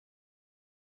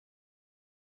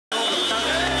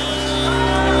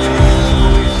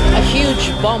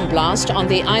bomb blast on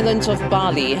the islands of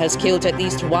Bali has killed at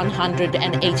least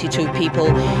 182 people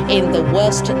in the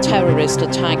worst terrorist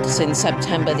attack since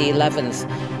September the 11th.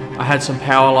 I had some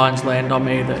power lines land on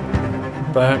me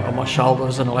that burnt on my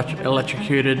shoulders and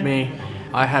electrocuted me.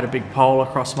 I had a big pole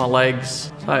across my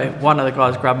legs. So one of the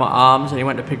guys grabbed my arms and he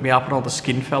went to pick me up and all the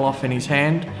skin fell off in his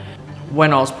hand.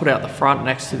 When I was put out the front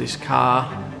next to this car,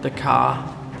 the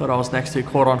car that I was next to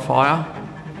caught on fire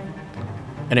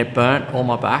and it burnt all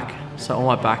my back. So all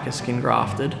my back is skin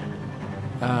grafted.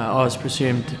 I was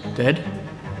presumed dead,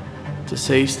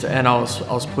 deceased, and I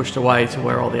was pushed away to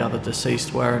where all the other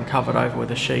deceased were and covered over with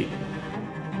a sheet.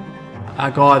 A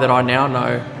guy that I now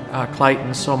know,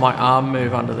 Clayton, saw my arm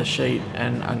move under the sheet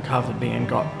and uncovered me and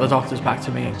got the doctors back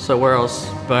to me. So where I was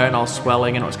burnt, I was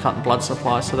swelling and it was cutting blood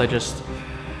supply, so they were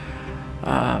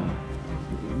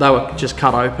just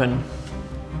cut open.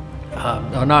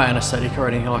 There were no anaesthetic or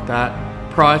anything like that.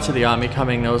 Prior to the army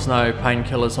coming, there was no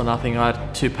painkillers or nothing. I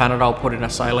had 2 Panadol put in a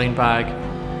saline bag.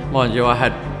 Mind you, I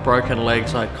had broken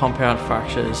legs, I had compound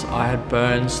fractures, I had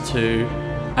burns to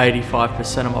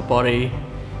 85% of my body.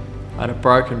 I had a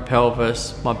broken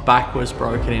pelvis, my back was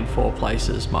broken in 4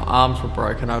 places, my arms were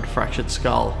broken, I had a fractured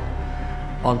skull.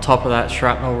 On top of that,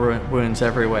 shrapnel wounds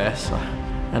everywhere.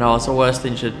 And I was the worst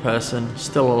injured person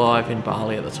still alive in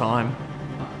Bali at the time.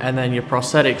 And then your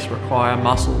prosthetics require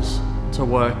muscles to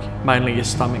work, mainly your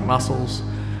stomach muscles.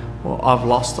 Well, I've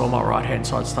lost all my right hand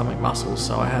side stomach muscles,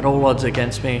 so I had all odds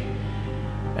against me.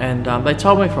 And they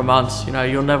told me for months, you know,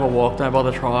 you'll never walk, don't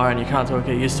bother trying, you can't do it,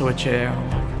 get used to a chair. I'm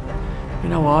like, you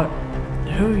know what,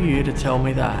 who are you to tell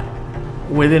me that?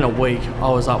 Within a week, I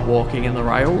was up walking in the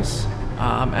rails,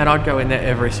 and I'd go in there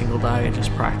every single day and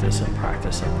just practice and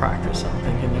practice and practice. I'm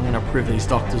thinking, I'm gonna prove these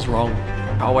doctors wrong.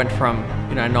 I went from,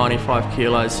 95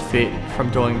 kilos fit from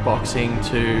doing boxing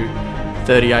to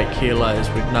 38 kilos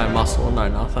with no muscle, no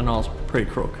nothing. I was pretty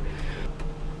crook.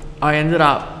 I ended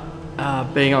up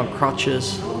being on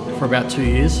crutches for about 2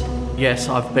 years. Yes,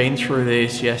 I've been through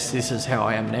this. Yes, this is how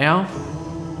I am now.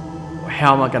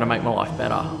 How am I going to make my life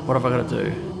better? What have I got to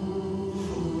do?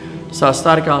 So I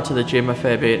started going to the gym a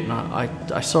fair bit, and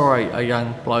I saw a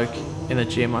young bloke in the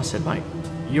gym. I said, mate,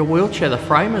 your wheelchair, the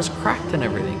frame is cracked and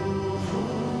everything.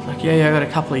 He's like, yeah, I got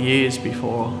a couple of years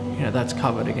before, that's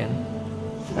covered again.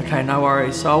 Okay, no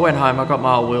worries. So I went home, I got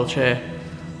my old wheelchair,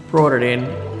 brought it in.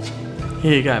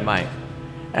 Here you go, mate.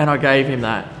 And I gave him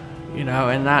that,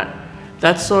 and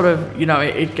that sort of,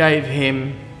 it gave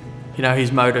him,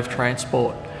 his mode of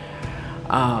transport.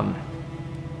 And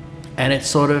it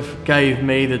sort of gave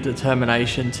me the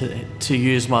determination to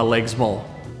use my legs more.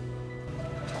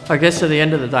 I guess at the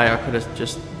end of the day, I could have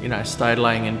just, stayed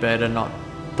laying in bed and not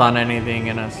done anything,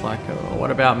 and it's like, oh,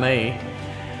 what about me?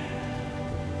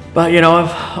 But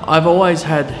I've always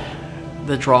had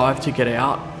the drive to get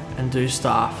out and do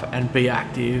stuff and be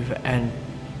active and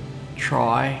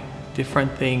try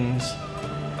different things.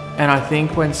 And I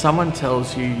think when someone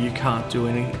tells you you can't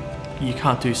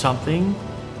do something,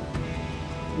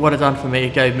 what it done for me,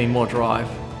 it gave me more drive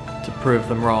to prove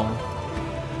them wrong.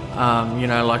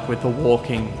 Like with the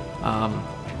walking,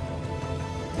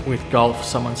 with golf,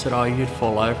 someone said, oh, you'd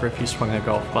fall over if you swung a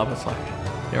golf club. It's like,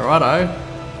 yeah, righto.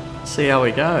 See how we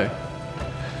go.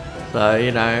 So,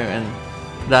 and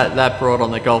that brought on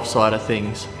the golf side of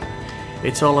things.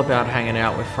 It's all about hanging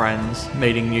out with friends,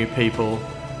 meeting new people,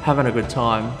 having a good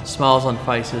time, smiles on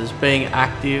faces, being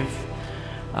active,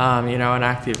 an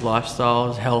active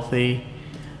lifestyle is healthy,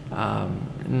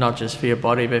 not just for your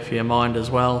body, but for your mind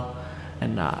as well.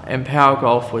 And Empower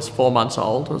Golf was 4 months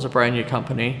old. It was a brand new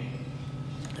company.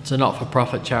 It's a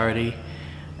not-for-profit charity,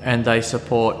 and they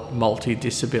support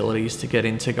multi-disabilities to get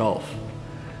into golf.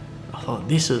 I thought,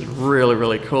 this is really,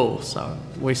 really cool. So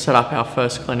we set up our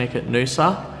first clinic at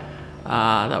Noosa.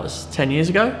 That was 10 years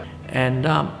ago. And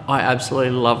I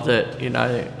absolutely loved it.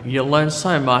 You learn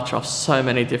so much off so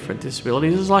many different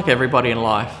disabilities. It's like everybody in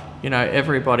life.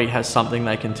 Everybody has something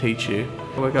they can teach you.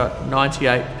 We've got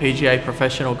 98 PGA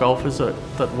professional golfers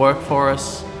that work for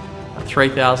us,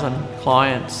 3,000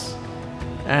 clients,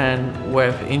 and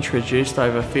we've introduced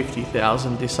over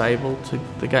 50,000 disabled to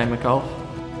the game of golf.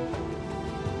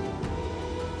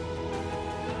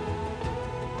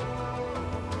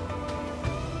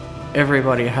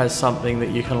 Everybody has something that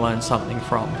you can learn something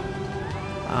from,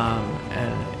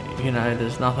 and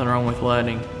there's nothing wrong with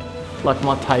learning. Like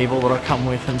my table that I come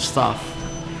with and stuff,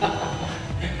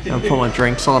 and put my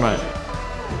drinks on it.